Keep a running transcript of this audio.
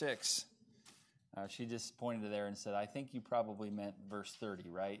6. She just pointed there and said, I think you probably meant verse 30,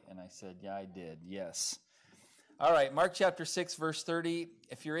 right? And I said, yeah, I did. Yes. All right, Mark chapter 6, verse 30.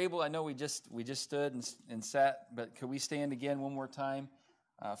 If you're able, I know we just stood and sat, but could we stand again one more time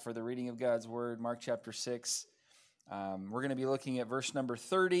for the reading of God's word? Mark chapter 6. We're going to be looking at verse number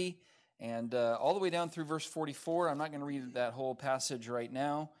 30 and all the way down through verse 44. I'm not going to read that whole passage right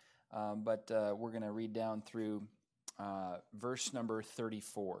now, but we're going to read down through verse number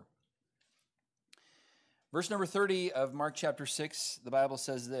 34. Verse number 30 of Mark chapter 6, the Bible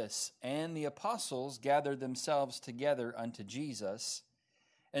says this, And the apostles gathered themselves together unto Jesus,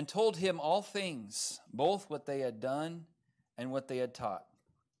 and told him all things, both what they had done and what they had taught.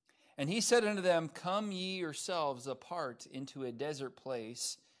 And he said unto them, Come ye yourselves apart into a desert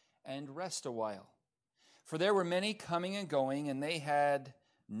place, and rest a while. For there were many coming and going, and they had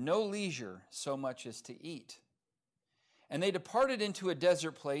no leisure so much as to eat. And they departed into a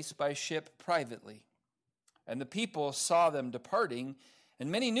desert place by ship privately. And the people saw them departing,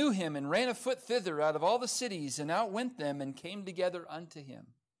 and many knew him, and ran afoot thither out of all the cities, and outwent them, and came together unto him.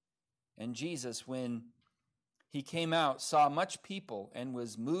 And Jesus, when he came out, saw much people, and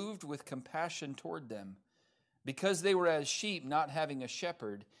was moved with compassion toward them, because they were as sheep not having a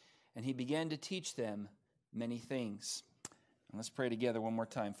shepherd, and he began to teach them many things. And let's pray together one more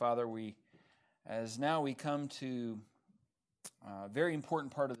time. Father, as now we come to a very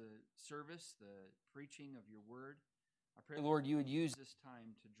important part of the service, the preaching of your word. I pray, Lord, you would use this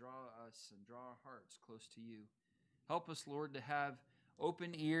time to draw us and draw our hearts close to you. Help us, Lord, to have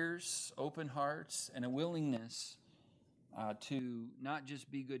open ears, open hearts, and a willingness to not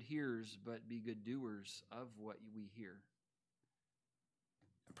just be good hearers, but be good doers of what we hear.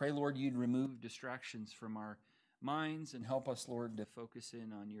 I pray, Lord, you'd remove distractions from our minds and help us, Lord, to focus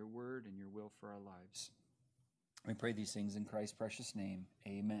in on your word and your will for our lives. We pray these things in Christ's precious name.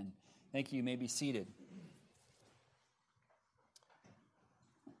 Amen. Thank you. You may be seated.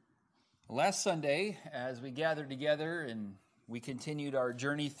 Last Sunday, as we gathered together and we continued our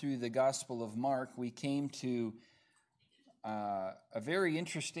journey through the Gospel of Mark, we came to a very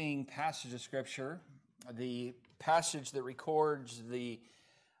interesting passage of Scripture, the passage that records the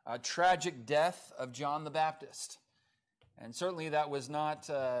tragic death of John the Baptist. And certainly that was not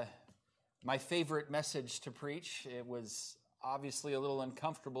my favorite message to preach. It was obviously a little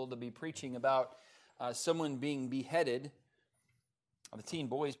uncomfortable to be preaching about someone being beheaded. The teen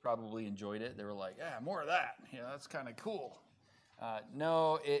boys probably enjoyed it. They were like, yeah, more of that. Yeah, that's kind of cool.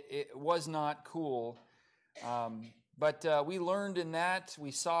 No, it was not cool. But we learned in that. We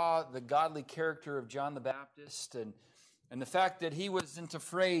saw the godly character of John the Baptist and the fact that he wasn't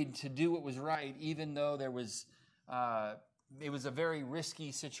afraid to do what was right, even though it was a very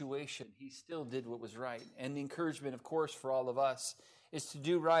risky situation. He still did what was right. And the encouragement, of course, for all of us is to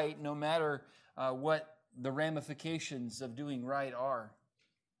do right no matter what the ramifications of doing right are.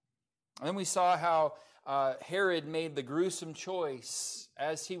 And then we saw how Herod made the gruesome choice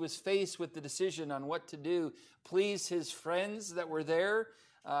as he was faced with the decision on what to do. Please his friends that were there,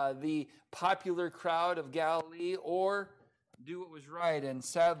 the popular crowd of Galilee, or do what was right. And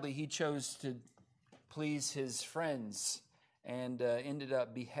sadly, he chose to please his friends and ended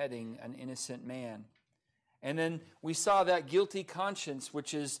up beheading an innocent man. And then we saw that guilty conscience,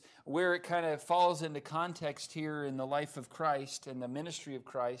 which is where it kind of falls into context here in the life of Christ and the ministry of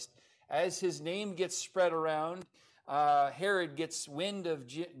Christ. As his name gets spread around, Herod gets wind of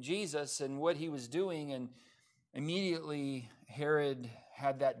Jesus and what he was doing, and immediately Herod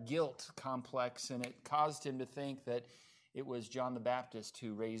had that guilt complex, and it caused him to think that it was John the Baptist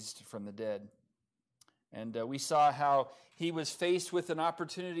who raised from the dead. And we saw how he was faced with an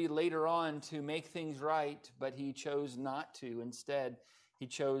opportunity later on to make things right, but he chose not to. Instead, he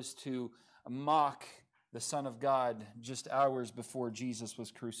chose to mock the Son of God just hours before Jesus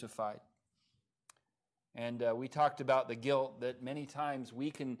was crucified. And we talked about the guilt that many times we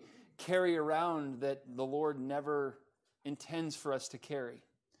can carry around that the Lord never intends for us to carry.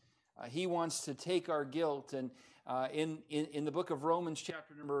 He wants to take our guilt, and in the book of Romans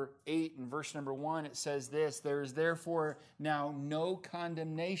chapter number 8 and verse number 1, it says this, There is therefore now no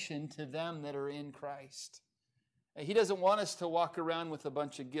condemnation to them that are in Christ. He doesn't want us to walk around with a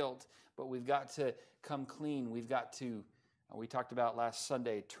bunch of guilt, but we've got to come clean. We've got to, we talked about last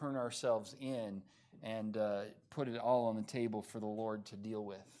Sunday, turn ourselves in and put it all on the table for the Lord to deal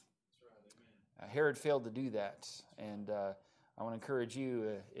with. That's right, Herod failed to do that, and I want to encourage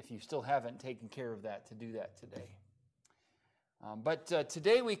you, if you still haven't taken care of that, to do that today. But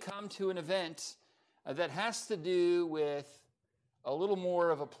today we come to an event that has to do with a little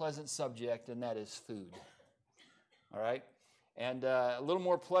more of a pleasant subject, and that is food. All right? and a little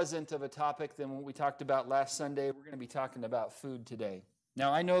more pleasant of a topic than what we talked about last Sunday. We're going to be talking about food today.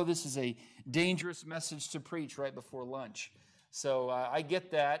 Now, I know this is a dangerous message to preach right before lunch, so I get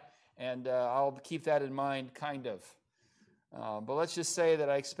that, and I'll keep that in mind, kind of. But let's just say that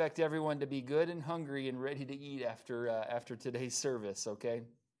I expect everyone to be good and hungry and ready to eat after today's service, okay?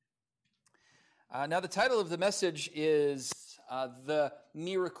 Now, the title of the message is The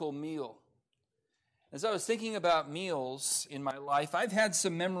Miracle Meal. As I was thinking about meals in my life, I've had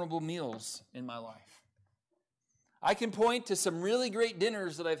some memorable meals in my life. I can point to some really great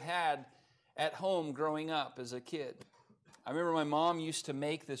dinners that I've had at home growing up as a kid. I remember my mom used to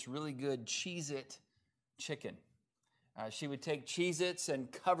make this really good Cheez-It chicken. She would take Cheez-Its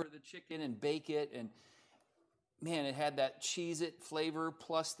and cover the chicken and bake it, and man, it had that Cheez-It flavor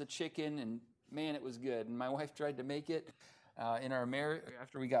plus the chicken, and man, it was good. And my wife tried to make it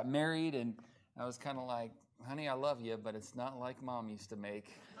after we got married, and I was kind of like, honey, I love you, but it's not like Mom used to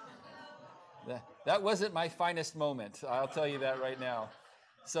make. That wasn't my finest moment, I'll tell you that right now.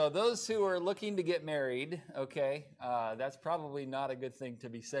 So those who are looking to get married, okay, that's probably not a good thing to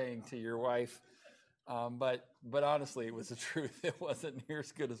be saying to your wife. But honestly, it was the truth. It wasn't near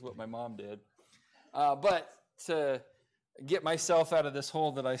as good as what my mom did. But to get myself out of this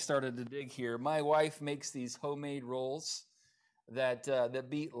hole that I started to dig here, my wife makes these homemade rolls that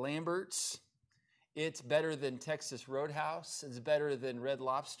beat Lambert's. It's better than Texas Roadhouse. It's better than Red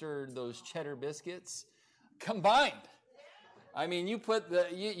Lobster, those cheddar biscuits combined. I mean,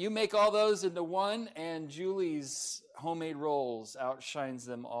 you make all those into one, and Julie's homemade rolls outshines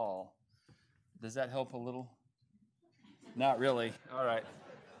them all. Does that help a little? Not really. All right.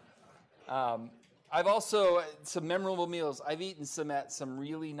 I've also, some memorable meals. I've eaten some at some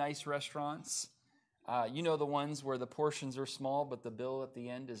really nice restaurants. You know the ones where the portions are small, but the bill at the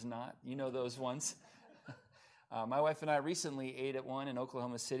end is not. You know those ones. My wife and I recently ate at one in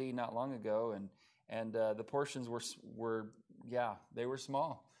Oklahoma City not long ago, and the portions were they were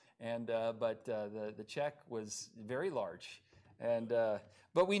small, but the check was very large,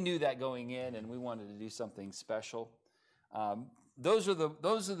 but we knew that going in, and we wanted to do something special. Those are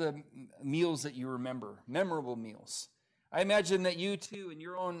the meals that you remember, memorable meals. I imagine that you too, in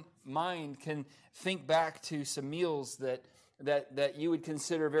your own mind, can think back to some meals that you would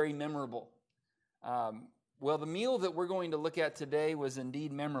consider very memorable. Well, the meal that we're going to look at today was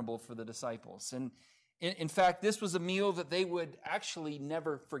indeed memorable for the disciples. And in fact, this was a meal that they would actually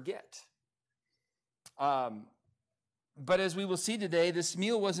never forget. But as we will see today, this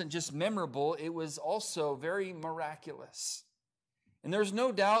meal wasn't just memorable, it was also very miraculous. And there's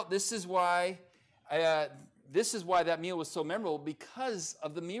no doubt this is why that meal was so memorable, because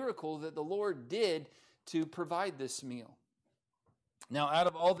of the miracle that the Lord did to provide this meal. Now, out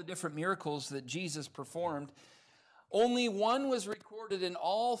of all the different miracles that Jesus performed, only one was recorded in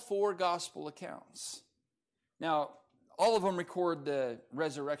all four gospel accounts. Now, all of them record the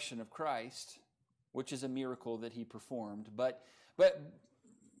resurrection of Christ, which is a miracle that he performed. But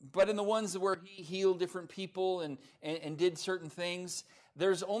in the ones where he healed different people and did certain things,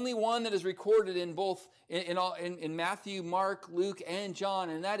 there's only one that is recorded in both in Matthew, Mark, Luke, and John,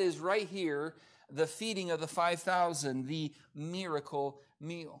 and that is right here, the feeding of the 5,000, the miracle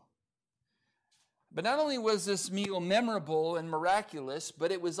meal. But not only was this meal memorable and miraculous,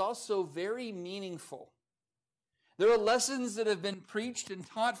 but it was also very meaningful. There are lessons that have been preached and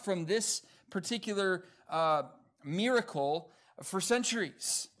taught from this particular miracle for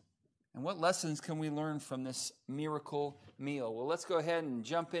centuries. And what lessons can we learn from this miracle meal? Well, let's go ahead and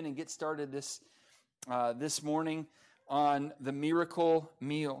jump in and get started this morning on the miracle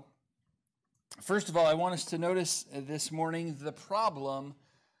meal. First of all, I want us to notice this morning the problem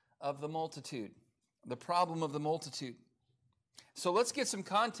of the multitude. The problem of the multitude. So let's get some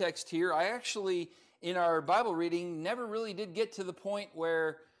context here. I actually, in our Bible reading, never really did get to the point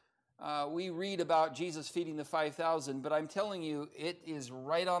where we read about Jesus feeding the 5,000, but I'm telling you, it is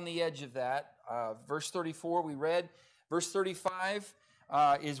right on the edge of that. Verse 34 we read. Verse 35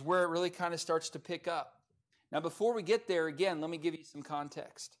 is where it really kind of starts to pick up. Now, before we get there, again, let me give you some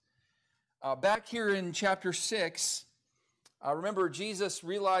context. Back here in chapter 6, remember Jesus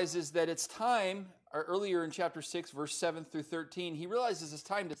realizes that it's time, or earlier in chapter 6, verse 7 through 13, he realizes it's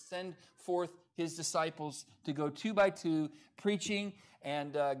time to send forth his disciples to go 2 by 2, preaching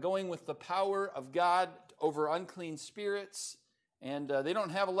and going with the power of God over unclean spirits. And they don't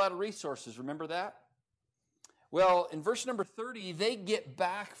have a lot of resources, remember that? Well, in verse number 30, they get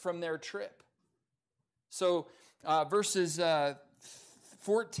back from their trip. So verses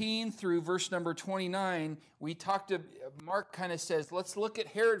 14 through verse number 29, Mark kind of says, let's look at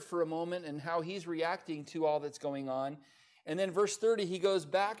Herod for a moment and how he's reacting to all that's going on. And then verse 30, he goes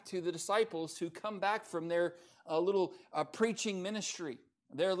back to the disciples who come back from their little preaching ministry,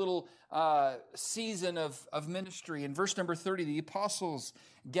 their little season of ministry. In verse number 30, the apostles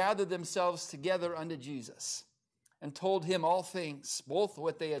gathered themselves together unto Jesus and told him all things, both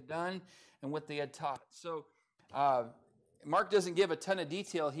what they had done and what they had taught. So Mark doesn't give a ton of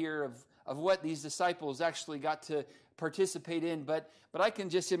detail here of what these disciples actually got to participate in, but I can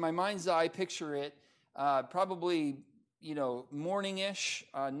just in my mind's eye picture it probably, morning-ish,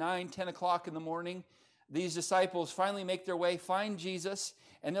 9, 10 o'clock in the morning. These disciples finally make their way, find Jesus,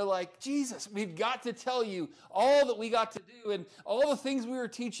 and they're like, Jesus, we've got to tell you all that we got to do and all the things we were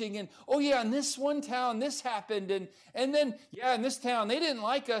teaching. And, oh, yeah, in this one town, this happened. And then, yeah, in this town, they didn't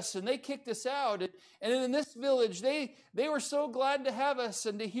like us and they kicked us out. And then in this village, they were so glad to have us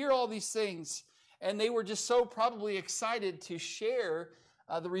and to hear all these things. And they were just so probably excited to share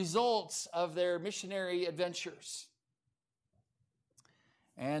the results of their missionary adventures.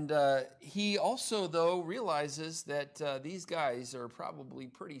 And he also, though, realizes that these guys are probably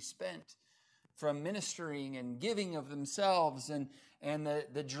pretty spent from ministering and giving of themselves and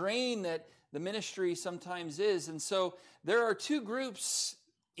the drain that the ministry sometimes is. And so there are two groups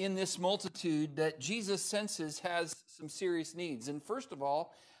in this multitude that Jesus senses has some serious needs. And first of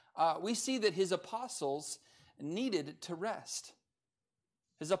all, we see that his apostles needed to rest.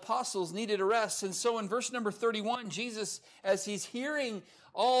 His apostles needed a rest. And so in verse number 31, Jesus, as he's hearing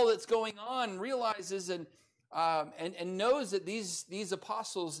all that's going on, realizes and knows that these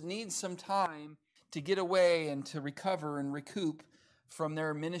apostles need some time to get away and to recover and recoup from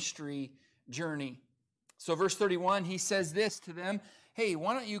their ministry journey. So verse 31, he says this to them, hey,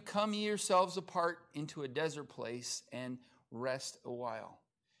 why don't you come yourselves apart into a desert place and rest a while?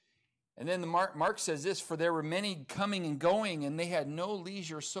 And then Mark says this, for there were many coming and going, and they had no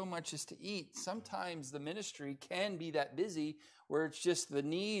leisure so much as to eat. Sometimes the ministry can be that busy where it's just the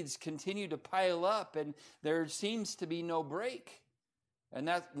needs continue to pile up, and there seems to be no break. And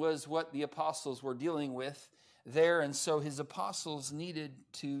that was what the apostles were dealing with there. And so his apostles needed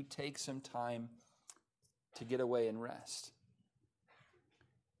to take some time to get away and rest.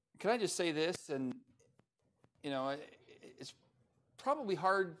 Can I just say this? And, it's probably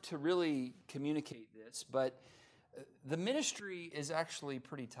hard to really communicate this, but the ministry is actually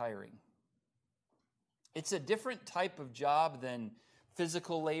pretty tiring. It's a different type of job than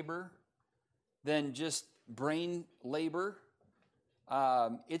physical labor, than just brain labor.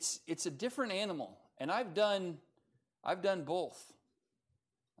 It's a different animal, and I've done both.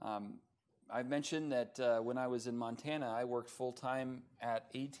 I've mentioned that when I was in Montana, I worked full-time at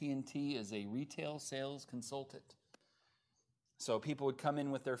AT&T as a retail sales consultant. So people would come in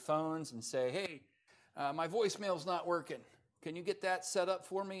with their phones and say, hey, my voicemail's not working. Can you get that set up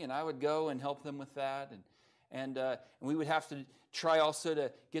for me? And I would go and help them with that. And we would have to try also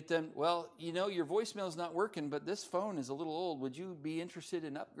to get them, well, your voicemail's not working, but this phone is a little old. Would you be interested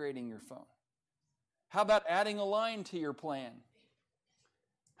in upgrading your phone? How about adding a line to your plan?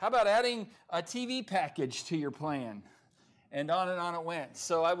 How about adding a TV package to your plan? And on it went.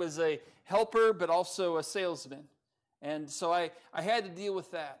 So I was a helper, but also a salesman. And so I had to deal with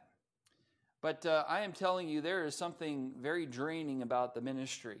that. But I am telling you, there is something very draining about the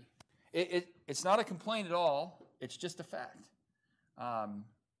ministry. It's not a complaint at all. It's just a fact.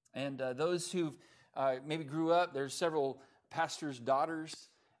 And those who maybe grew up, there's several pastors' daughters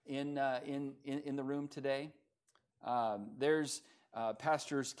in the room today. There's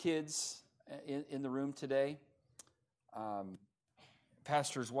pastors' kids in the room today.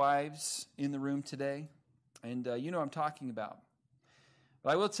 Pastors' wives in the room today. And you know what I'm talking about.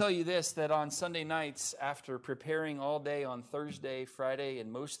 But I will tell you this, that on Sunday nights, after preparing all day on Thursday, Friday,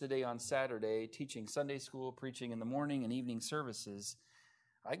 and most of the day on Saturday, teaching Sunday school, preaching in the morning and evening services,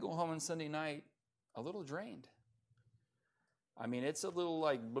 I go home on Sunday night a little drained. I mean, it's a little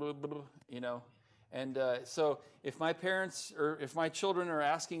like, blah, blah, And so if my parents or if my children are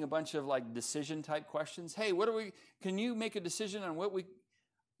asking a bunch of like decision type questions, hey, can you make a decision on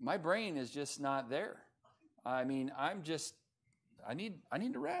my brain is just not there. I mean, I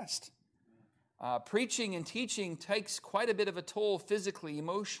need to rest. Preaching and teaching takes quite a bit of a toll physically,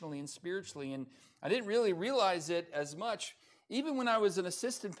 emotionally, and spiritually. And I didn't really realize it as much. Even when I was an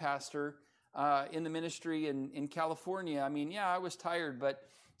assistant pastor in the ministry in California, I mean, yeah, I was tired, but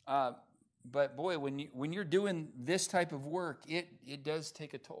boy, when you're doing this type of work, it does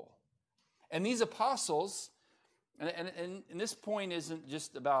take a toll. And these apostles, and this point isn't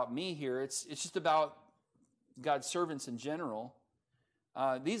just about me here, it's just about God's servants in general.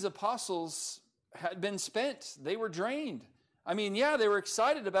 These apostles had been spent. They were drained. I mean, yeah, they were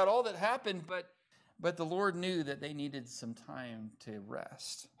excited about all that happened, But the Lord knew that they needed some time to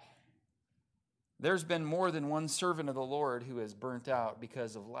rest. There's been more than one servant of the Lord who has burnt out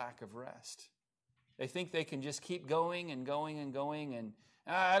because of lack of rest. They think they can just keep going and going and going, and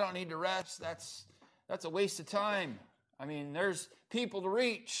I don't need to rest. That's a waste of time. I mean, there's people to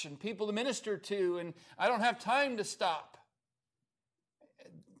reach and people to minister to, and I don't have time to stop.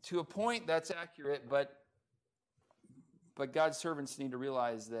 To a point, that's accurate, but God's servants need to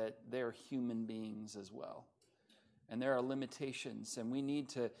realize that they're human beings as well. And there are limitations, and we need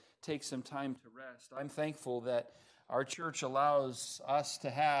to take some time to rest. I'm thankful that our church allows us to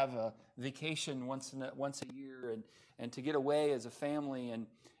have a vacation once a year and to get away as a family.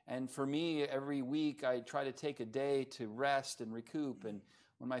 And for me, every week I try to take a day to rest and recoup. And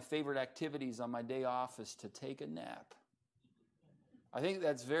one of my favorite activities on my day off is to take a nap. I think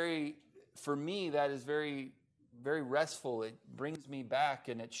for me, that is very, very restful. It brings me back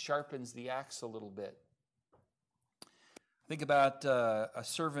and it sharpens the axe a little bit. Think about a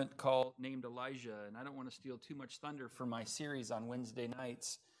servant named Elijah, and I don't want to steal too much thunder from my series on Wednesday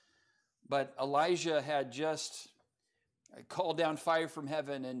nights, but Elijah had just called down fire from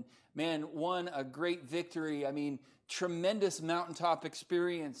heaven and, man, won a great victory. I mean, tremendous mountaintop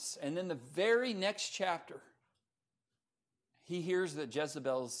experience. And then the very next chapter, he hears that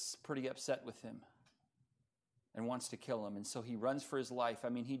Jezebel's pretty upset with him and wants to kill him. And so he runs for his life. I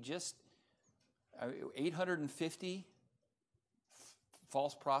mean, 850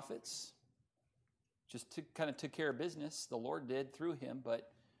 false prophets just kind of took care of business. The Lord did through him,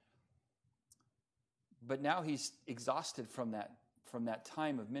 but now he's exhausted from that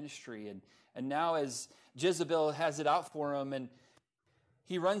time of ministry. And now as Jezebel has it out for him, and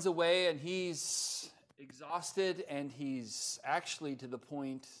he runs away and he's exhausted and he's actually to the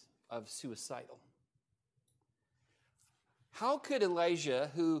point of suicidal. How could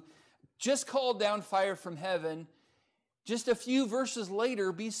Elijah, who just called down fire from heaven, just a few verses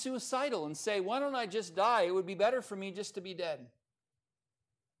later be suicidal and say, why don't I just die? It would be better for me just to be dead.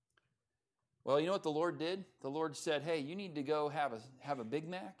 Well, you know what the Lord did? The Lord said, hey, you need to go have a Big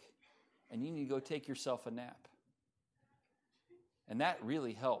Mac, and you need to go take yourself a nap. And that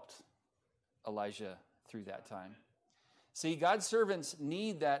really helped Elijah through that time. See, God's servants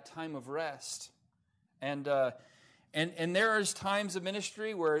need that time of rest. And there is times of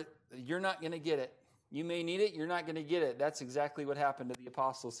ministry where you're not going to get it. You may need it, you're not going to get it. That's exactly what happened to the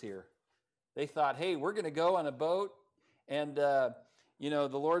apostles here. They thought, hey, we're going to go on a boat, and the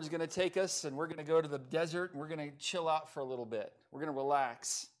Lord's going to take us, and we're going to go to the desert, and we're going to chill out for a little bit. We're going to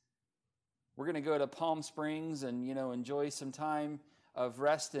relax. We're going to go to Palm Springs and, enjoy some time of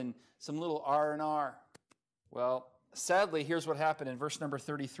rest and some little R&R. Well, sadly, here's what happened in verse number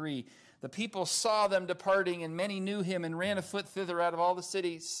 33. The people saw them departing, and many knew him and ran afoot thither out of all the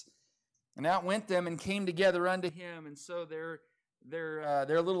cities. And out went them and came together unto him. And so their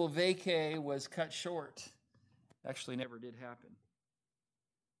little vacay was cut short. Actually never did happen.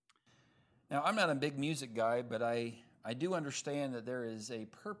 Now, I'm not a big music guy, but I do understand that there is a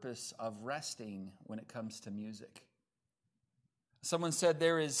purpose of resting when it comes to music. Someone said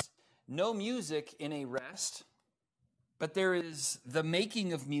there is no music in a rest, but there is the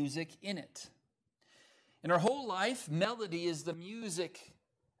making of music in it. In our whole life, melody is the music.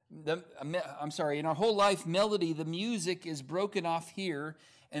 In our whole life, melody, the music is broken off here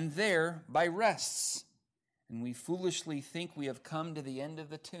and there by rests. And we foolishly think we have come to the end of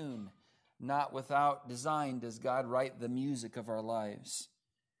the tune. Not without design does God write the music of our lives.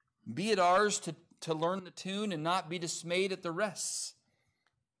 Be it ours to learn the tune and not be dismayed at the rests.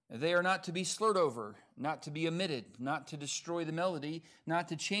 They are not to be slurred over, not to be omitted, not to destroy the melody, not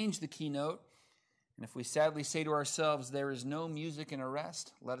to change the keynote. And if we sadly say to ourselves, there is no music in a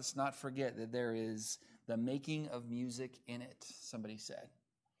rest, let us not forget that there is the making of music in it, somebody said.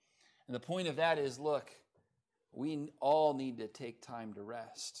 And the point of that is, look, we all need to take time to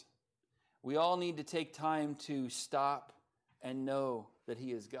rest. We all need to take time to stop and know that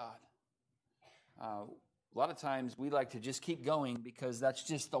he is God. A lot of times we like to just keep going because that's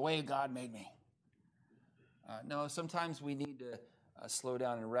just the way God made me. No, sometimes we need to slow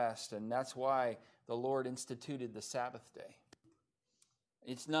down and rest, and that's why the Lord instituted the Sabbath day.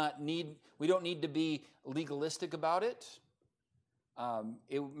 We don't need to be legalistic about it.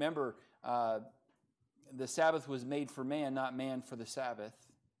 Remember, the Sabbath was made for man, not man for the Sabbath,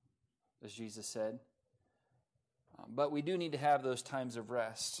 as Jesus said. But we do need to have those times of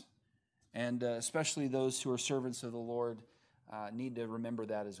rest. And especially those who are servants of the Lord need to remember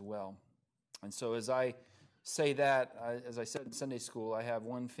that as well. And so as I say that, as I said in Sunday school, I have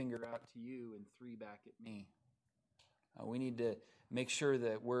one finger out to you and three back at me. We need to make sure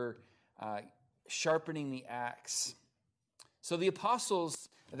that we're sharpening the axe. So the apostles,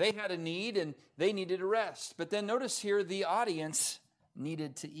 they had a need and they needed a rest. But then notice here, the audience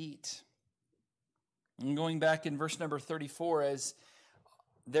needed to eat. And going back in verse number 34, as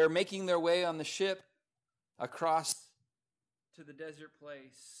they're making their way on the ship across to the desert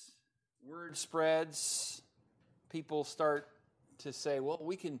place, word spreads. People start to say, well,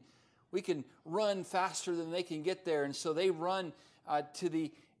 we can run faster than they can get there. And so they run to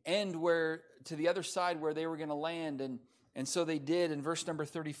the end to the other side where they were going to land. And so they did in verse number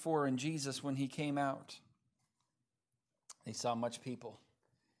 34. And Jesus, when he came out, they saw much people.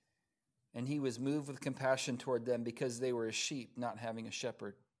 And he was moved with compassion toward them because they were as sheep, not having a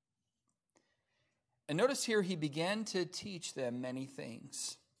shepherd. And notice here, he began to teach them many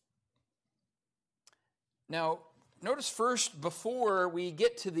things. Now, notice first, before we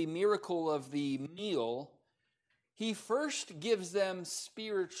get to the miracle of the meal, he first gives them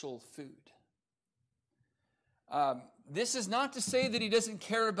spiritual food. This is not to say that he doesn't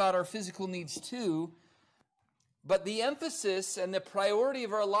care about our physical needs too, but the emphasis and the priority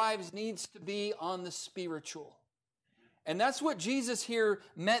of our lives needs to be on the spiritual. And that's what Jesus here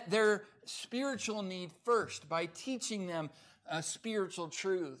met their spiritual need first, by teaching them spiritual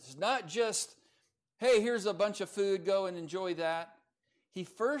truths. Not just, hey, here's a bunch of food, go and enjoy that. He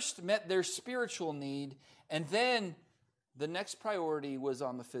first met their spiritual need, and then the next priority was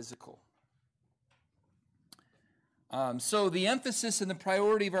on the physical. So the emphasis and the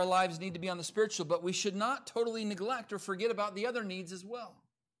priority of our lives need to be on the spiritual, but we should not totally neglect or forget about the other needs as well.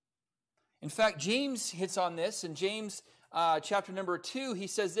 In fact, James hits on this. In James chapter number 2, he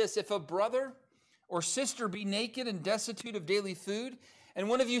says this: if a brother or sister be naked and destitute of daily food, and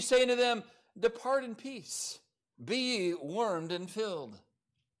one of you say unto them, depart in peace, be ye warmed and filled.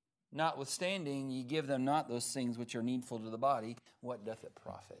 Notwithstanding, ye give them not those things which are needful to the body, what doth it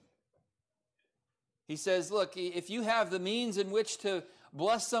profit? He says, look, if you have the means in which to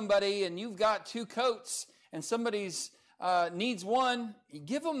bless somebody and you've got 2 coats and somebody's needs one,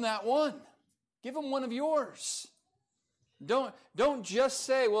 give them that one. Give them one of yours. Don't just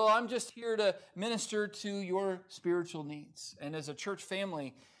say, well, I'm just here to minister to your spiritual needs. And as a church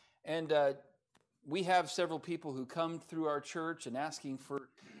family, and we have several people who come through our church and asking for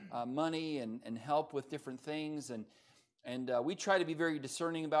money and help with different things, and we try to be very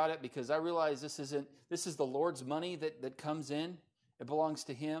discerning about it, because I realize this is the Lord's money that comes in. It belongs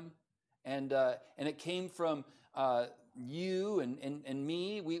to Him, and it came from you and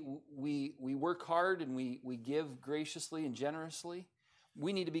me. We work hard and we give graciously and generously.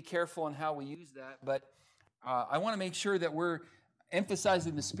 We need to be careful on how we use that, but I want to make sure that we're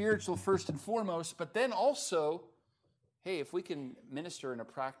emphasizing the spiritual first and foremost, but then also, hey, if we can minister in a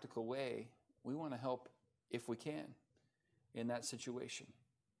practical way, we want to help if we can in that situation.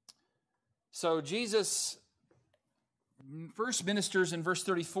 So Jesus first ministers in verse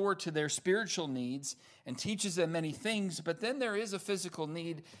 34 to their spiritual needs and teaches them many things, but then there is a physical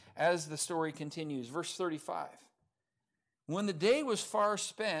need as the story continues. Verse 35. When the day was far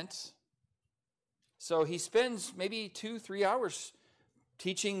spent, so he spends maybe 2-3 hours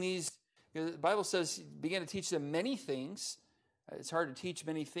teaching these. The Bible says he began to teach them many things. It's hard to teach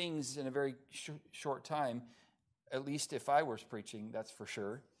many things in a very short time, at least if I was preaching, that's for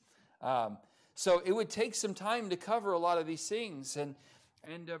sure. So it would take some time to cover a lot of these things. And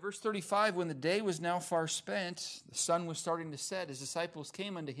verse 35, when the day was now far spent, the sun was starting to set, his disciples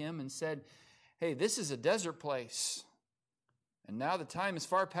came unto him and said, hey, this is a desert place, and now the time is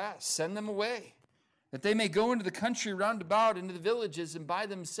far past. Send them away, that they may go into the country round about, into the villages, and buy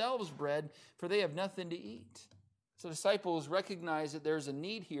themselves bread, for they have nothing to eat. So disciples recognize that there's a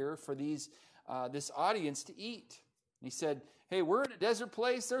need here for this audience to eat. And he said, hey, we're in a desert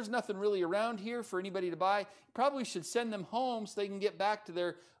place. There's nothing really around here for anybody to buy. You probably should send them home so they can get back to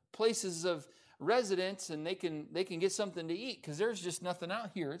their places of residence and they can get something to eat, because there's just nothing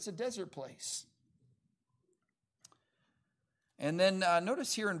out here. It's a desert place. And then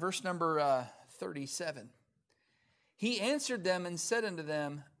notice here in verse number 37. He answered them and said unto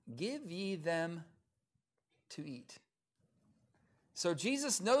them, give ye them to eat. So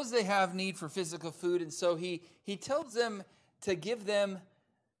Jesus knows they have need for physical food, and so he tells them to give them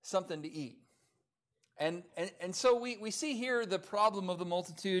something to eat. And so we see here the problem of the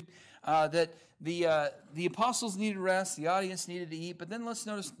multitude, that the apostles needed rest, the audience needed to eat, but then let's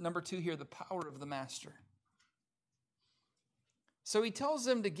notice number 2 here, the power of the master. So he tells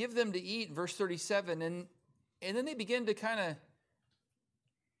them to give them to eat in verse 37, and then they begin to kind of,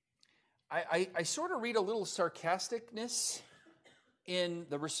 I sort of read a little sarcasticness in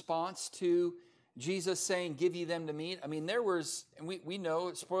the response to Jesus saying, give ye them to meat. I mean, there was, and we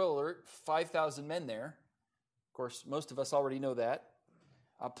know, spoiler alert, 5,000 men there. Of course, most of us already know that.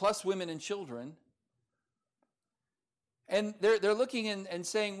 Plus women and children. And they're looking and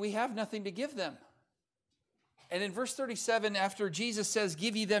saying, we have nothing to give them. And in verse 37, after Jesus says,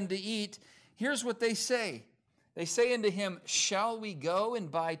 give ye them to eat, here's what they say. They say unto him, shall we go and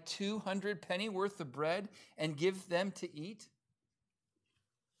buy 200 pennyworth of bread and give them to eat?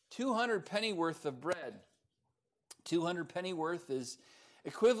 200 pennyworth of bread. 200 pennyworth is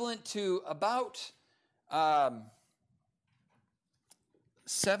equivalent to about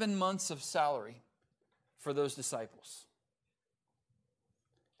 7 months of salary for those disciples.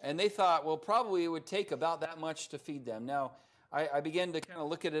 And they thought, well, probably it would take about that much to feed them. Now, I began to kind of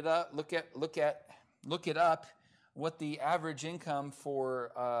look it up, what the average income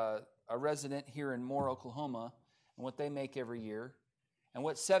for a resident here in Moore, Oklahoma, and what they make every year, and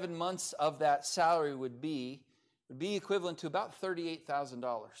what 7 months of that salary would be equivalent to about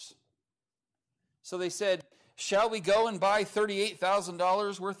 $38,000. So they said, shall we go and buy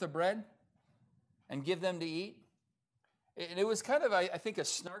 $38,000 worth of bread and give them to eat? And it was kind of, I think, a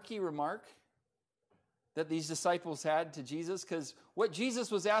snarky remark that these disciples had to Jesus, because what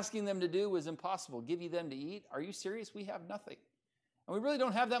Jesus was asking them to do was impossible. Give you them to eat? Are you serious? We have nothing. And we really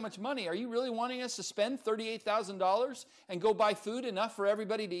don't have that much money. Are you really wanting us to spend $38,000 and go buy food enough for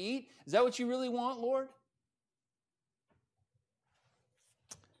everybody to eat? Is that what you really want, Lord?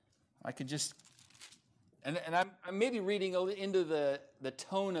 I could just, and I'm maybe reading into the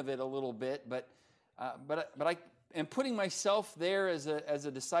tone of it a little bit, but I am putting myself there as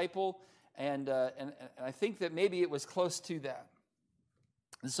a disciple, and I think that maybe it was close to that.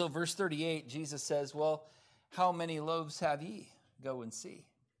 And so verse 38, Jesus says, well, how many loaves have ye? Go and see.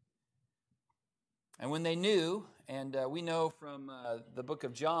 And when they knew, and we know from the book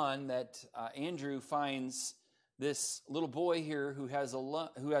of John that Andrew finds this little boy here who has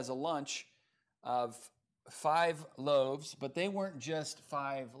a lunch of 5 loaves, but they weren't just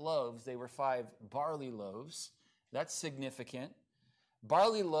 5 loaves, they were 5 barley loaves. That's significant.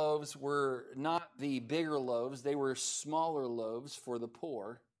 Barley loaves were not the bigger loaves, they were smaller loaves for the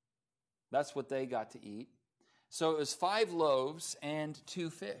poor. That's what they got to eat. So it was 5 loaves and 2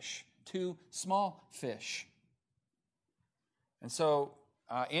 fish, 2 small fish. And so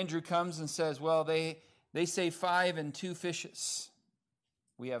Andrew comes and says, well, they say 5 and 2 fishes.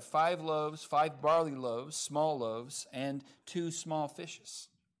 We have 5 loaves, 5 barley loaves, small loaves, and 2 small fishes.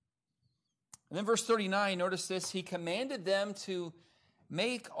 And then verse 39, notice this, he commanded them to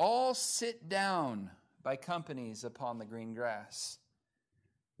make all sit down by companies upon the green grass.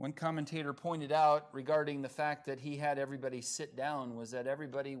 One commentator pointed out regarding the fact that he had everybody sit down was that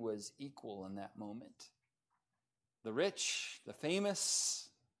everybody was equal in that moment. The rich, the famous,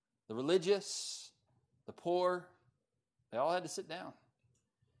 the religious, the poor, they all had to sit down.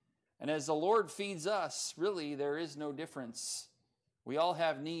 And as the Lord feeds us, really there is no difference. We all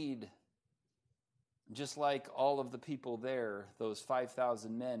have need, just like all of the people there, those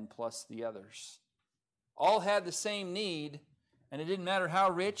 5,000 men plus the others. All had the same need, and it didn't matter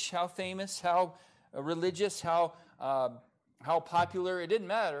how rich, how famous, how religious, how popular, it didn't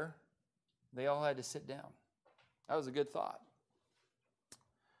matter. They all had to sit down. That was a good thought.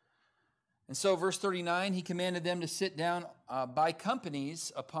 And so verse 39, he commanded them to sit down by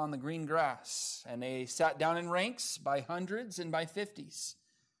companies upon the green grass. And they sat down in ranks by hundreds and by 50s.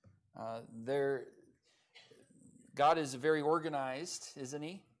 God is very organized, isn't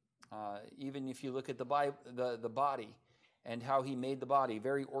he? Even if you look at the body and how he made the body,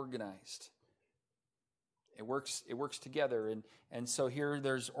 very organized. It works together. And so here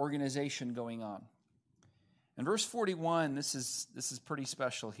there's organization going on. In verse 41, this is pretty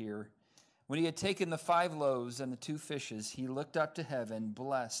special here. When he had taken the 5 loaves and the 2 fishes, he looked up to heaven,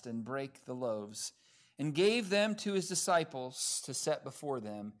 blessed, and brake the loaves, and gave them to his disciples to set before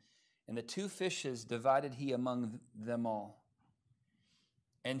them. And the 2 fishes divided he among them all.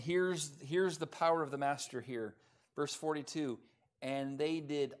 And here's the power of the master here. Verse 42, and they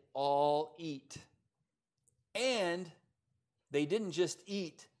did all eat. And they didn't just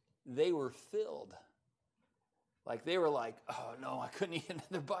eat, they were filled. Like they were like, oh no, I couldn't eat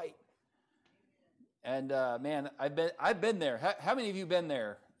another bite. And man, I've been there. How many of you been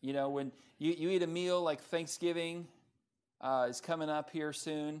there? You know, when you eat a meal like Thanksgiving is coming up here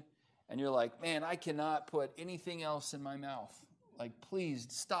soon, and you're like, man, I cannot put anything else in my mouth. Like, please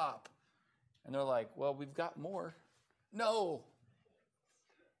stop. And they're like, well, we've got more. No.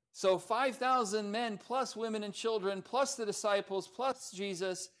 So 5,000 men plus women and children plus the disciples plus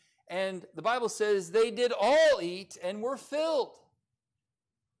Jesus, and the Bible says they did all eat and were filled.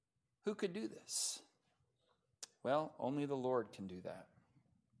 Who could do this? Well, only the Lord can do that.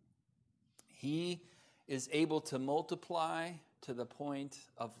 He is able to multiply to the point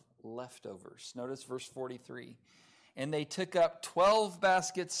of leftovers. Notice verse 43. And they took up 12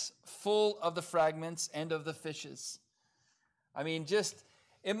 baskets full of the fragments and of the fishes. I mean,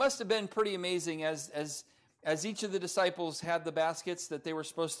 it must have been pretty amazing as each of the disciples had the baskets that they were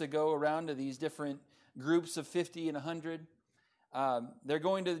supposed to go around to these different groups of 50 and 100. They're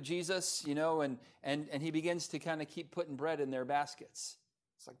going to Jesus, and he begins to kind of keep putting bread in their baskets.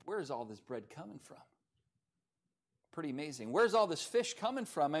 It's like, where's all this bread coming from? Pretty amazing. Where's all this fish coming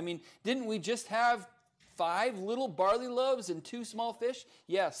from? I mean, didn't we just have 5 little barley loaves and 2 small fish?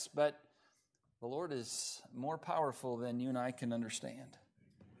 Yes, but the Lord is more powerful than you and I can understand.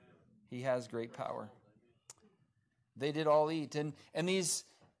 He has great power. They did all eat. And these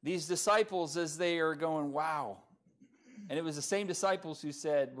disciples, as they are going, wow. And it was the same disciples who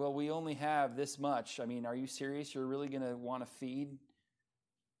said, well, we only have this much. I mean, are you serious? You're really going to want to feed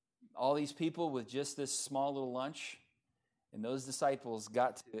all these people with just this small little lunch? And those disciples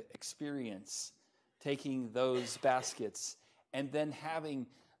got to experience taking those baskets and then having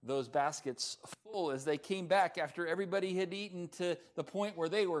those baskets full as they came back after everybody had eaten to the point where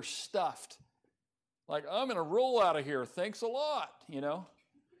they were stuffed. Like, I'm going to roll out of here. Thanks a lot,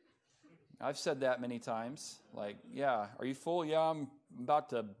 I've said that many times. Like, yeah, are you full? Yeah, I'm about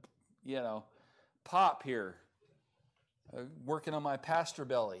to, pop here. Working on my pastor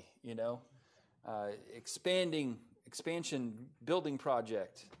belly, expansion building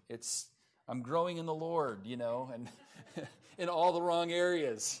project. I'm growing in the Lord, and in all the wrong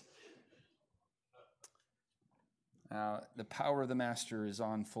areas. Now, the power of the Master is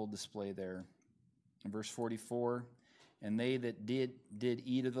on full display there. In verse 44, and they that did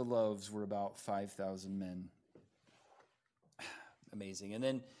eat of the loaves were about 5,000 men. Amazing. And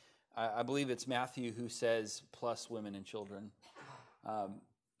then I believe it's Matthew who says, plus women and children.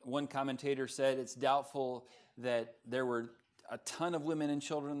 One commentator said it's doubtful that there were a ton of women and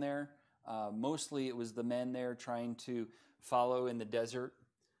children there. Mostly it was the men there trying to follow in the desert.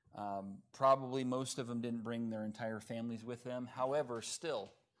 Probably most of them didn't bring their entire families with them. However,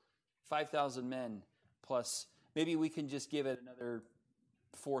 still, 5,000 men plus, maybe we can just give it another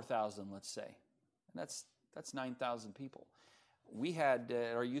 4,000, let's say. And that's 9,000 people. We had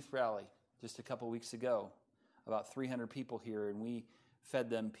at our youth rally just a couple weeks ago about 300 people here, and we fed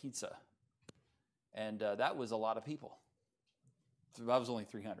them pizza. And that was a lot of people. So that was only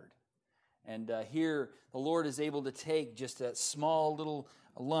 300. And here, the Lord is able to take just a small little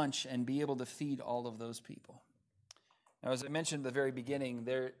lunch and be able to feed all of those people. Now, as I mentioned at the very beginning,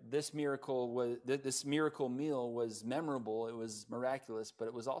 this miracle meal was memorable. It was miraculous, but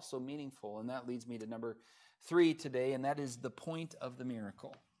it was also meaningful. And that leads me to number 3 today, and that is the point of the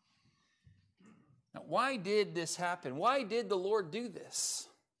miracle. Now, why did this happen? Why did the Lord do this?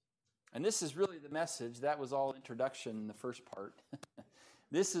 And this is really the message. That was all introduction in the first part.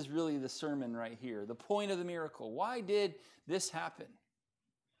 This is really the sermon right here. The point of the miracle. Why did this happen?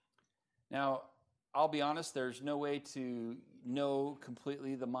 Now, I'll be honest, there's no way to know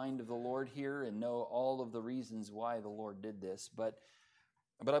completely the mind of the Lord here and know all of the reasons why the Lord did this. But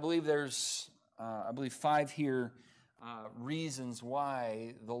I believe there's 5 here reasons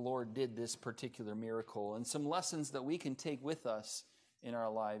why the Lord did this particular miracle and some lessons that we can take with us in our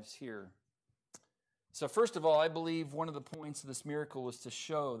lives here. So first of all, I believe one of the points of this miracle was to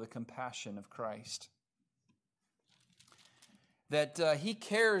show the compassion of Christ. That he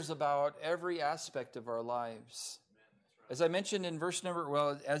cares about every aspect of our lives. As I mentioned in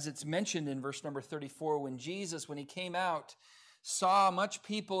as it's mentioned in verse number 34, when Jesus, when he came out, saw much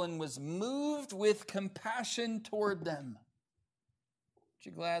people and was moved with compassion toward them. Aren't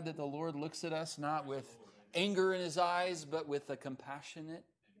you glad that the Lord looks at us not with anger in his eyes, but with a compassionate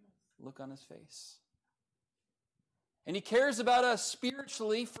look on his face? And he cares about us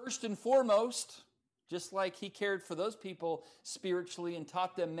spiritually, first and foremost, just like he cared for those people spiritually and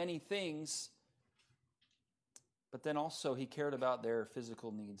taught them many things. But then also he cared about their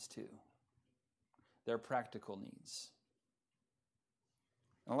physical needs too, their practical needs.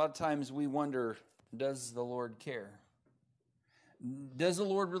 And a lot of times we wonder, does the Lord care? Does the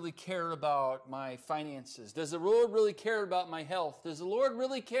Lord really care about my finances? Does the Lord really care about my health? Does the Lord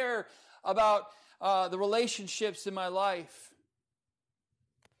really care about the relationships in my life?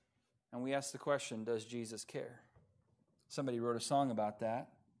 And we ask the question, does Jesus care? Somebody wrote a song about that.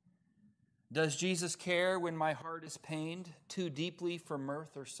 Does Jesus care when my heart is pained too deeply for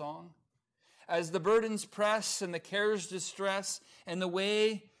mirth or song? As the burdens press and the cares distress and the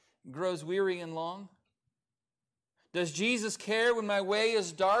way grows weary and long? Does Jesus care when my way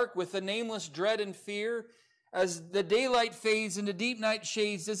is dark with a nameless dread and fear? As the daylight fades into deep night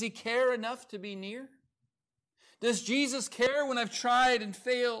shades, does he care enough to be near? Does Jesus care when I've tried and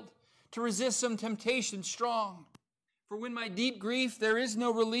failed to resist some temptation strong? For when my deep grief, there is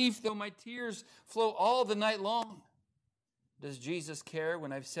no relief, though my tears flow all the night long. Does Jesus care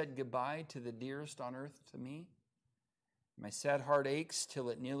when I've said goodbye to the dearest on earth to me? My sad heart aches till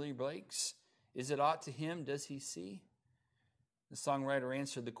it nearly breaks. Is it aught to him? Does he see? The songwriter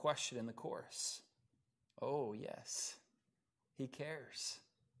answered the question in the chorus. Oh, yes, he cares.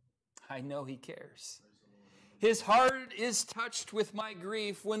 I know he cares. His heart is touched with my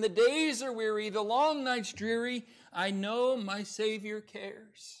grief. When the days are weary, the long nights dreary, I know my Savior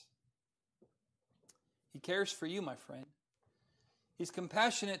cares. He cares for you, my friend. He's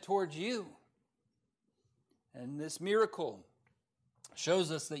compassionate towards you. And this miracle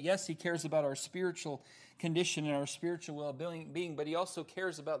shows us that, yes, he cares about our spiritual condition and our spiritual well-being, but he also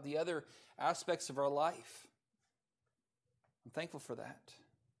cares about the other aspects of our life. I'm thankful for that.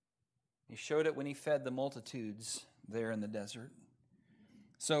 He showed it when he fed the multitudes there in the desert.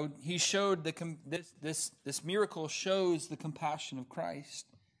 So he showed this miracle shows the compassion of Christ.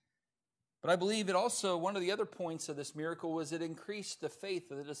 But I believe it also, one of the other points of this miracle was it increased the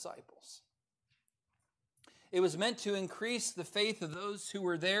faith of the disciples. It was meant to increase the faith of those who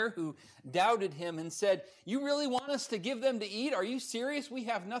were there, who doubted him and said, you really want us to give them to eat? Are you serious? We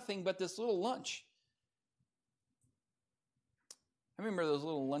have nothing but this little lunch. I remember those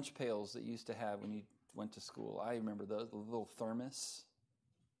little lunch pails that you used to have when you went to school. I remember those, the little thermos.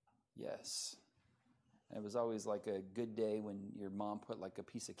 Yes. It was always like a good day when your mom put like a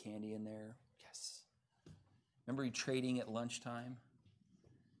piece of candy in there. Yes. Remember you trading at lunchtime?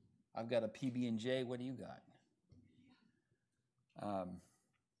 I've got a PB&J. What do you got? And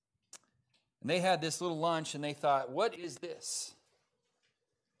they had this little lunch, and they thought, what is this?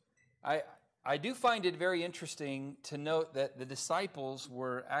 I do find it very interesting to note that the disciples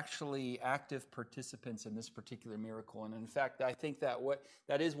were actually active participants in this particular miracle. And in fact, I think that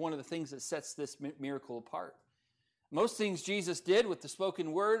is one of the things that sets this miracle apart. Most things Jesus did with the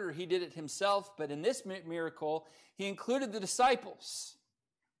spoken word, or he did it himself, but in this miracle, he included the disciples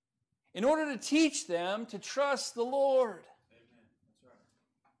in order to teach them to trust the Lord.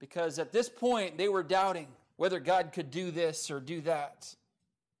 Because at this point, they were doubting whether God could do this or do that.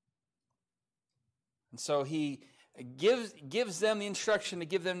 And so he gives them the instruction to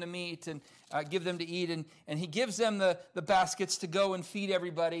give them to meat and give them to eat. And he gives them the baskets to go and feed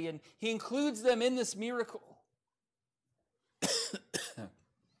everybody. And he includes them in this miracle.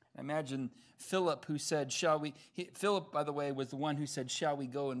 Imagine Philip who said, Philip, by the way, was the one who said, shall we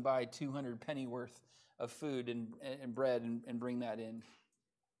go and buy 200 penny worth of food and bread and bring that in?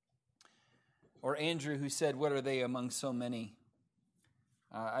 Or Andrew who said, what are they among so many?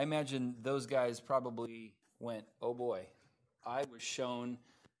 I imagine those guys probably went, oh boy, I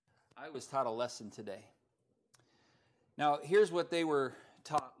was taught a lesson today. Now, here's what they were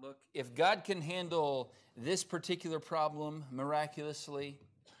taught. Look, if God can handle this particular problem miraculously,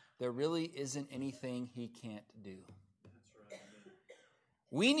 there really isn't anything he can't do.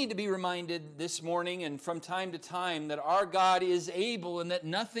 We need to be reminded this morning and from time to time that our God is able and that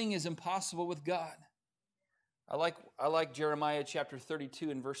nothing is impossible with God. I like Jeremiah chapter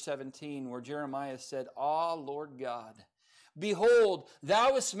 32 and verse 17 where Jeremiah said, Ah, Lord God, behold,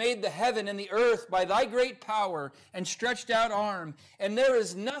 thou hast made the heaven and the earth by thy great power and stretched out arm, and there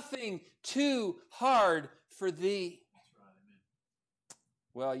is nothing too hard for thee.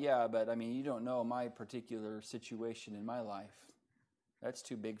 Well, yeah, but I mean, you don't know my particular situation in my life. That's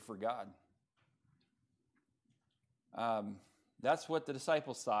too big for God. That's what the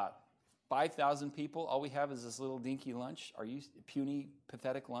disciples thought. 5,000 people, all we have is this little dinky lunch. Puny,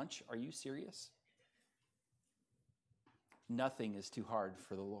 pathetic lunch? Are you serious? Nothing is too hard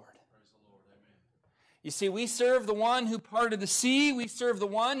for the Lord. Praise the Lord. Amen. You see, we serve the one who parted the sea. We serve the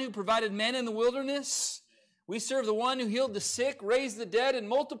one who provided manna in the wilderness. We serve the one who healed the sick, raised the dead, and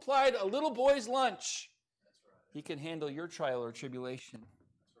multiplied a little boy's lunch. He can handle your trial or tribulation.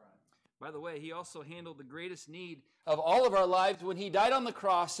 That's right. By the way, he also handled the greatest need of all of our lives when he died on the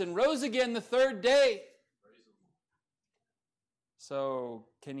cross and rose again the third day. So,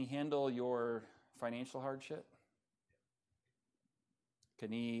 can he handle your financial hardship?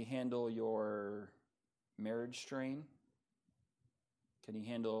 Can he handle your marriage strain? Can he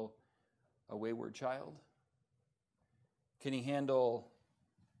handle a wayward child? Can he handle,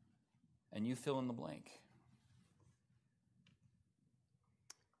 and you fill in the blank?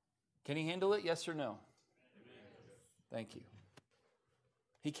 Can he handle it? Yes or no? Amen. Thank you.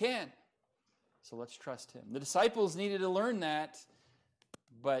 He can. So let's trust him. The disciples needed to learn that,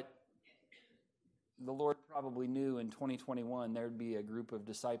 but the Lord probably knew in 2021 there'd be a group of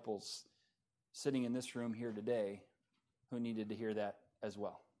disciples sitting in this room here today who needed to hear that as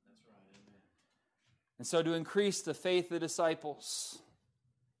well. That's right, amen. And so to increase the faith of the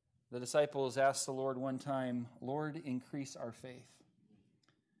disciples asked the Lord one time, Lord, increase our faith.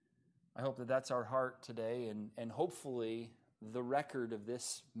 I hope that that's our heart today, and hopefully the record of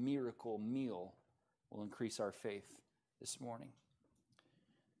this miracle meal will increase our faith this morning.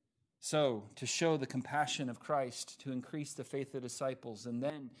 So, to show the compassion of Christ, to increase the faith of the disciples, and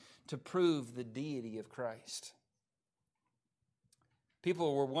then to prove the deity of Christ.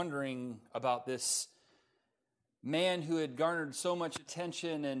 People were wondering about this man who had garnered so much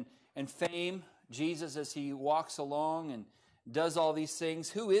attention and fame, Jesus, as he walks along and does all these things.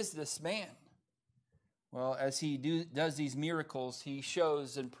 Who is this man? Well, as he does these miracles, he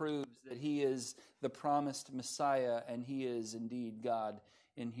shows and proves that he is the promised Messiah, and he is indeed God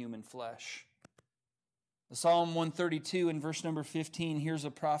in human flesh. Psalm 132 in verse number 15, here's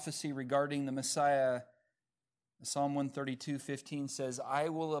a prophecy regarding the Messiah. Psalm 132:15 says, I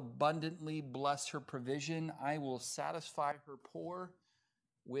will abundantly bless her provision. I will satisfy her poor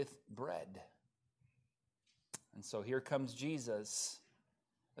with bread. And so here comes Jesus.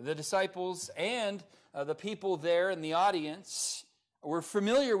 The disciples and the people there in the audience were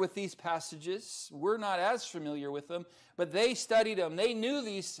familiar with these passages. We're not as familiar with them, but they studied them. They knew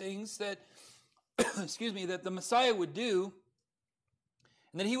these things that, that the Messiah would do,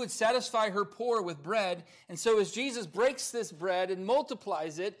 and that he would satisfy her poor with bread. And so as Jesus breaks this bread and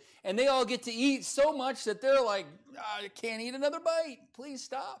multiplies it, and they all get to eat so much that they're like, I can't eat another bite. Please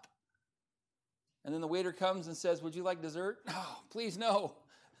stop. And then the waiter comes and says, would you like dessert? Oh, please no.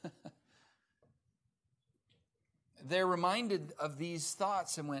 They're reminded of these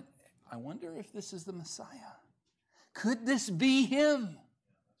thoughts and went, I wonder if this is the Messiah. Could this be him?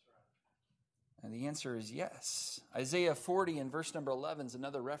 And the answer is yes. Isaiah 40 and verse number 11 is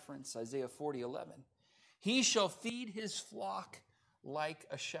another reference. Isaiah 40:11. He shall feed his flock like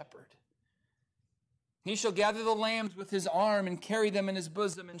a shepherd. He shall gather the lambs with his arm and carry them in his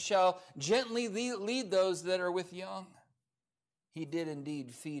bosom, and shall gently lead those that are with young. He did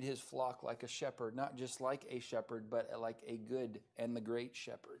indeed feed his flock like a shepherd, not just like a shepherd, but like a good and the great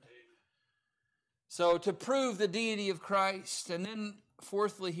shepherd. So to prove the deity of Christ, and then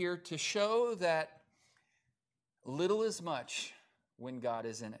fourthly here, to show that little is much when God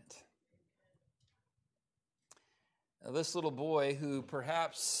is in it. Now, this little boy, who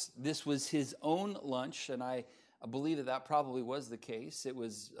perhaps this was his own lunch, and I believe that probably was the case. It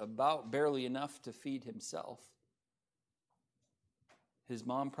was about barely enough to feed himself. His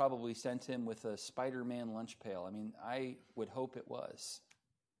mom probably sent him with a Spider-Man lunch pail. I mean, I would hope it was.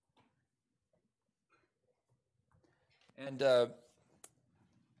 And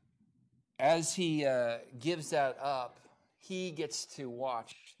as he gives that up, he gets to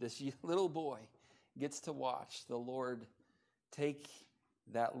watch, this little boy gets to watch the Lord take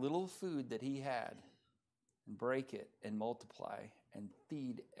that little food that he had and break it and multiply and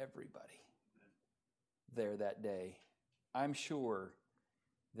feed everybody there that day. I'm sure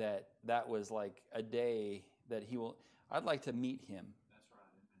that was like a day that I'd like to meet him. That's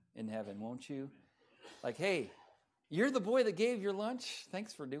right. In heaven, won't you? Like, hey, you're the boy that gave your lunch?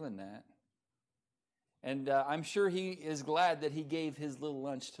 Thanks for doing that. And I'm sure he is glad that he gave his little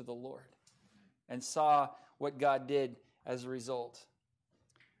lunch to the Lord and saw what God did as a result.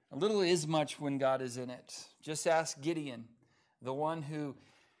 A little is much when God is in it. Just ask Gideon, the one who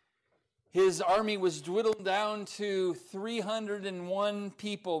his army was dwindled down to 301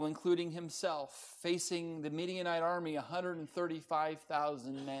 people, including himself, facing the Midianite army,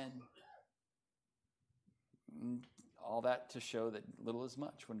 135,000 men. All that to show that little is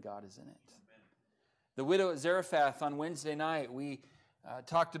much when God is in it. The widow at Zarephath on Wednesday night, we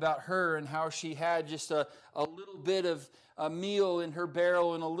talked about her and how she had just a little bit of a meal in her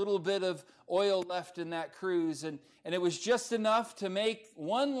barrel and a little bit of oil left in that cruse. And it was just enough to make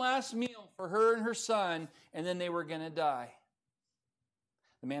one last meal for her and her son, and then they were going to die.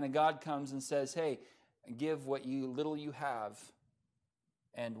 The man of God comes and says, hey, give what little you have,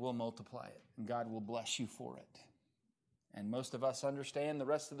 and we'll multiply it, and God will bless you for it. And most of us understand the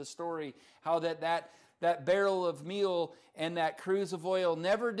rest of the story, how that barrel of meal and that cruse of oil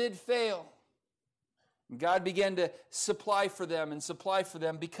never did fail. God began to supply for them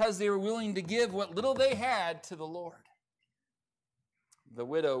because they were willing to give what little they had to the Lord. The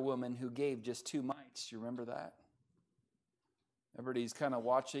widow woman who gave just 2 mites, you remember that? Everybody's kind of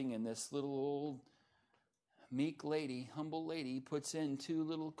watching, and this little old meek lady, humble lady, puts in 2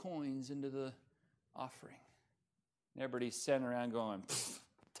 little coins into the offering. And everybody's sitting around going,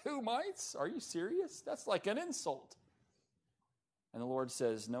 2 mites? Are you serious? That's like an insult. And the Lord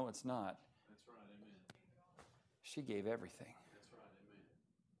says, no, it's not. That's right. Amen. She gave everything. That's right.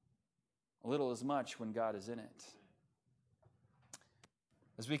 Amen. A little is much when God is in it.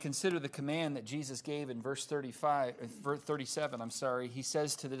 As we consider the command that Jesus gave in verse 37, he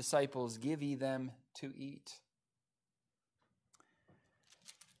says to the disciples, give ye them to eat.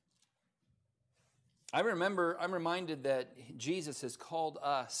 I'm reminded that Jesus has called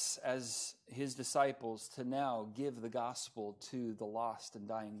us as his disciples to now give the gospel to the lost and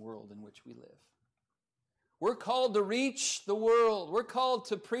dying world in which we live. We're called to reach the world. We're called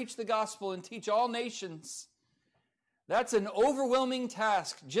to preach the gospel and teach all nations. That's an overwhelming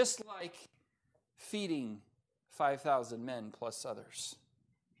task, just like feeding 5,000 men plus others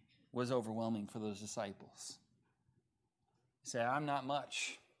was overwhelming for those disciples. You say, I'm not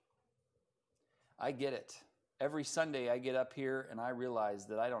much. I get it. Every Sunday I get up here and I realize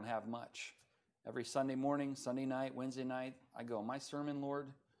that I don't have much. Every Sunday morning, Sunday night, Wednesday night, I go, my sermon,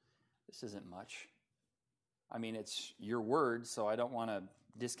 Lord, this isn't much. I mean, it's your word, so I don't want to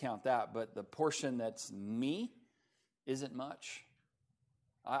discount that, but the portion that's me isn't much.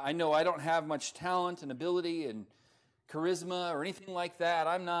 I know I don't have much talent and ability and charisma or anything like that.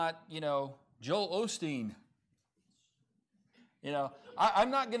 I'm not, Joel Osteen. I'm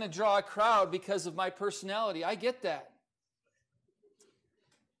not going to draw a crowd because of my personality. I get that.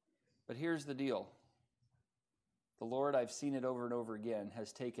 But here's the deal. The Lord, I've seen it over and over again,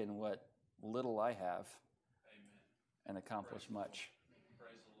 has taken what little I have and accomplished much.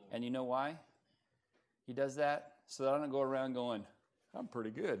 And you know why? He does that so that I don't go around going, I'm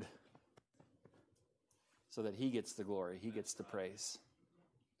pretty good. So that he gets the glory, he gets the praise.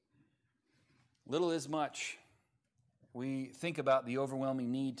 Little is much. We think about the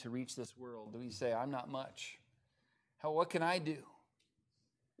overwhelming need to reach this world. We say, I'm not much. What can I do?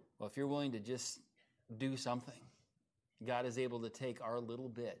 Well, if you're willing to just do something, God is able to take our little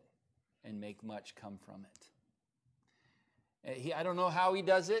bit and make much come from it. I don't know how he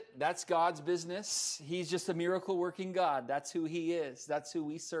does it. That's God's business. He's just a miracle working God. That's who he is. That's who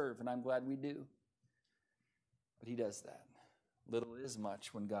we serve, and I'm glad we do. But he does that. Little is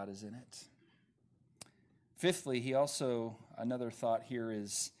much when God is in it. Fifthly, another thought here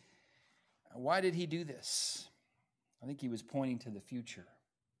is, why did he do this? I think he was pointing to the future.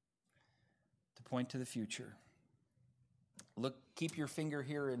 To point to the future. Look, keep your finger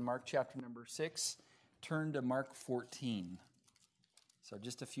here in Mark chapter number 6. Turn to Mark 14. So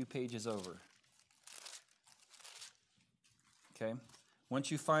just a few pages over. Okay. Once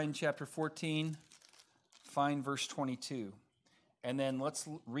you find chapter 14, find verse 22. And then let's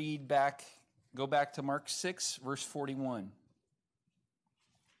go back to Mark 6, verse 41.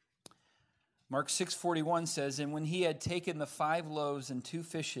 Mark 6:41 says, and when he had taken the 5 loaves and 2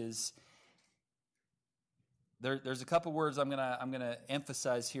 fishes, there's a couple words I'm gonna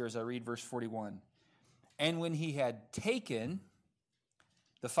emphasize here as I read verse 41. And when he had taken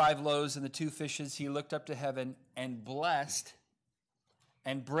the 5 loaves and the 2 fishes, he looked up to heaven and blessed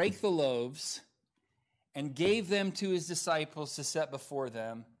and brake the loaves and gave them to his disciples to set before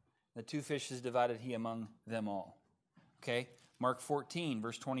them. The 2 fishes divided he among them all. Okay, Mark 14,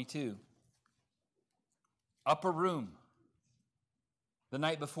 verse 22. Upper room, the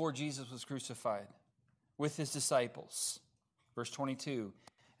night before Jesus was crucified, with his disciples. Verse 22.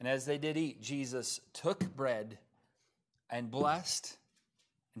 And as they did eat, Jesus took bread and blessed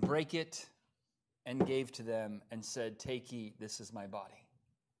and brake it and gave to them and said, take, eat, this is my body.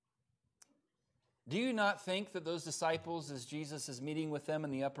 Do you not think that those disciples, as Jesus is meeting with them in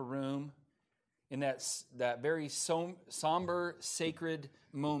the upper room, in that very somber, sacred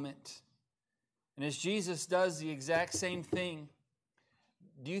moment, and as Jesus does the exact same thing,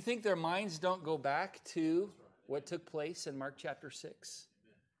 do you think their minds don't go back to what took place in Mark chapter 6?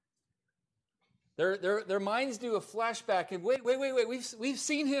 Their minds do a flashback and wait. We've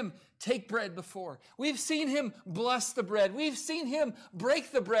seen him take bread before. We've seen him bless the bread. We've seen him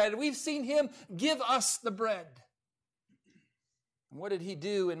break the bread. We've seen him give us the bread. And what did he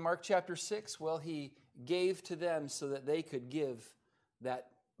do in Mark chapter 6? Well, he gave to them so that they could give that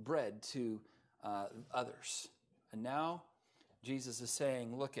bread to others. And now Jesus is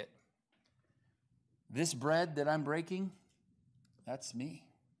saying, look at this bread that I'm breaking, that's me.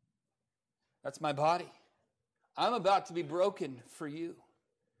 That's my body. I'm about to be broken for you.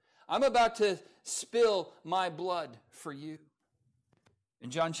 I'm about to spill my blood for you.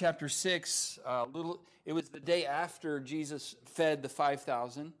 In John chapter 6, it was the day after Jesus fed the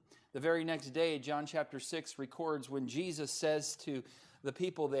 5,000. The very next day, John chapter 6 records when Jesus says to the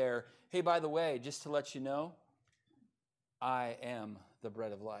people there, hey, by the way, just to let you know, I am the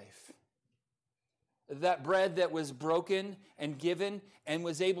bread of life. That bread that was broken and given and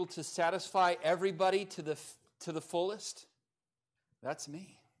was able to satisfy everybody to the fullest, that's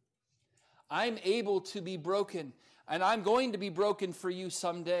me. I'm able to be broken, and I'm going to be broken for you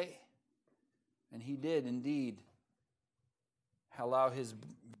someday. And he did indeed allow his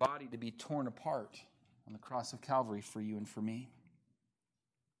body to be torn apart on the cross of Calvary for you and for me.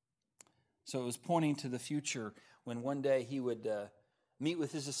 So it was pointing to the future when one day he would meet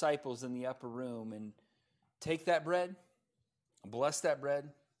with his disciples in the upper room and take that bread, bless that bread,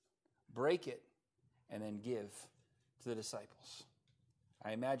 break it, and then give to the disciples.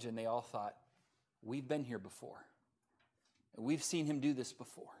 I imagine they all thought, we've been here before. We've seen him do this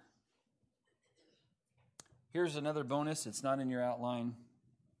before. Here's another bonus. It's not in your outline.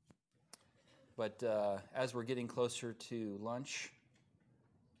 But as we're getting closer to lunch,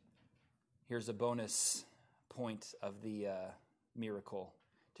 here's a bonus point of the miracle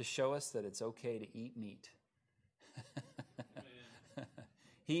to show us that it's okay to eat meat.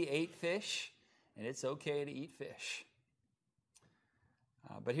 He ate fish, and it's okay to eat fish.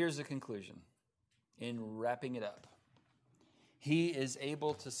 But here's the conclusion in wrapping it up. He is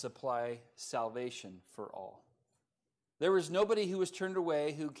able to supply salvation for all. There was nobody who was turned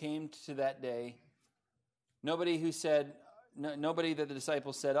away who came to that day. Nobody who said, nobody that the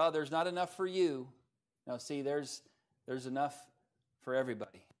disciples said, oh, there's not enough for you. No, see, there's enough for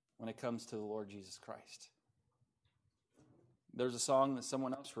everybody when it comes to the Lord Jesus Christ. There's a song that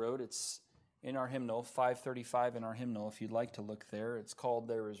someone else wrote. It's in our hymnal, 535 in our hymnal, if you'd like to look there. It's called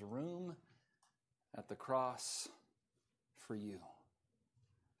There Is Room at the Cross for You.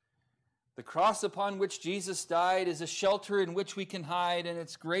 The cross upon which Jesus died is a shelter in which we can hide, and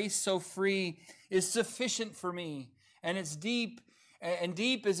its grace so free is sufficient for me. And it's deep, and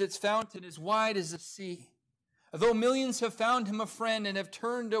deep as its fountain, as wide as the sea. Though millions have found him a friend and have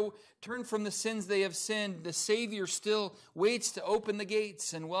turned from the sins they have sinned, the Savior still waits to open the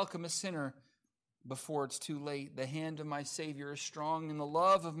gates and welcome a sinner before it's too late. The hand of my Savior is strong, and the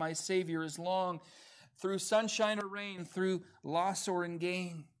love of my Savior is long. Through sunshine or rain, through loss or in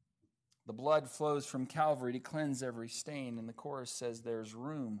gain, the blood flows from Calvary to cleanse every stain. And the chorus says, there's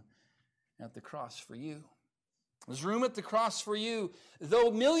room at the cross for you. There's room at the cross for you.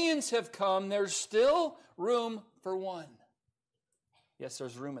 Though millions have come, there's still room for one. Yes,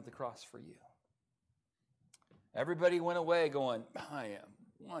 there's room at the cross for you. Everybody went away going, I am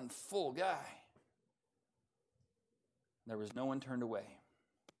one full guy. There was no one turned away.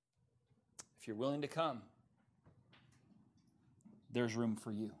 If you're willing to come, there's room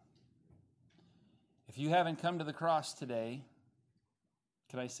for you. If you haven't come to the cross today,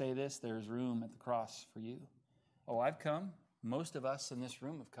 can I say this? There's room at the cross for you. Oh, I've come. Most of us in this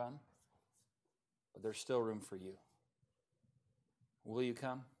room have come. But there's still room for you. Will you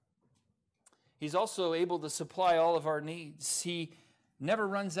come? He's also able to supply all of our needs. He never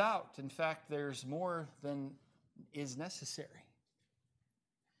runs out. In fact, there's more than is necessary.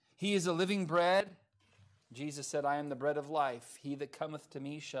 He is a living bread. Jesus said, I am the bread of life. He that cometh to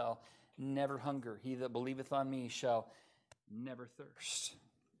me shall never hunger. He that believeth on me shall never thirst.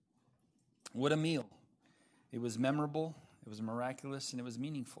 What a meal. It was memorable, it was miraculous, and it was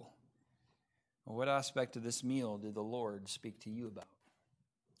meaningful. Well, what aspect of this meal did the Lord speak to you about?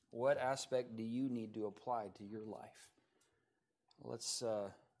 What aspect do you need to apply to your life? Let's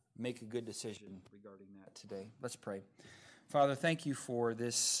make a good decision regarding that today. Let's pray. Father, thank you for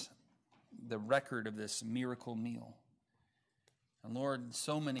the record of this miracle meal. And Lord,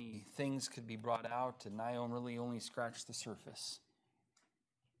 so many things could be brought out, and I really only scratched the surface.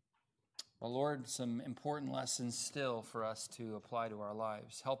 Well, Lord, some important lessons still for us to apply to our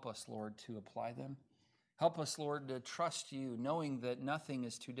lives. Help us, Lord, to apply them. Help us, Lord, to trust you, knowing that nothing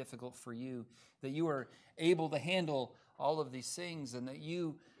is too difficult for you, that you are able to handle all of these things, and that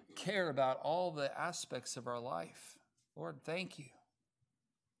you care about all the aspects of our life. Lord, thank you.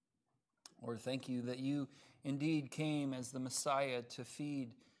 Lord, thank you that you indeed came as the Messiah to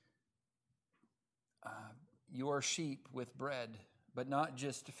feed your sheep with bread, but not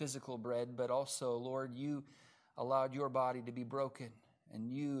just physical bread, but also, Lord, you allowed your body to be broken, and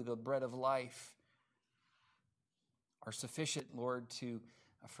you, the bread of life, are sufficient, Lord, to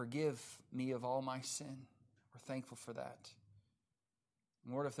forgive me of all my sin. We're thankful for that.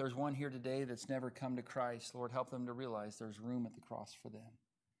 And Lord, if there's one here today that's never come to Christ, Lord, help them to realize there's room at the cross for them.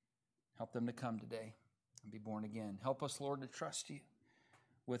 Help them to come today and be born again. Help us, Lord, to trust you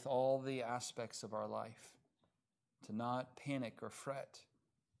with all the aspects of our life, to not panic or fret,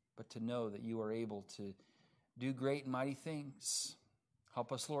 but to know that you are able to do great and mighty things.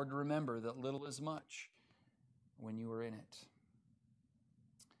 Help us, Lord, to remember that little is much when you are in it.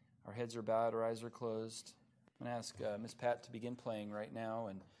 Our heads are bowed, our eyes are closed. I'm going to ask Miss Pat to begin playing right now.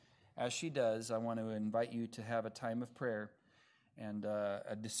 And as she does, I want to invite you to have a time of prayer and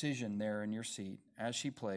a decision there in your seat as she plays.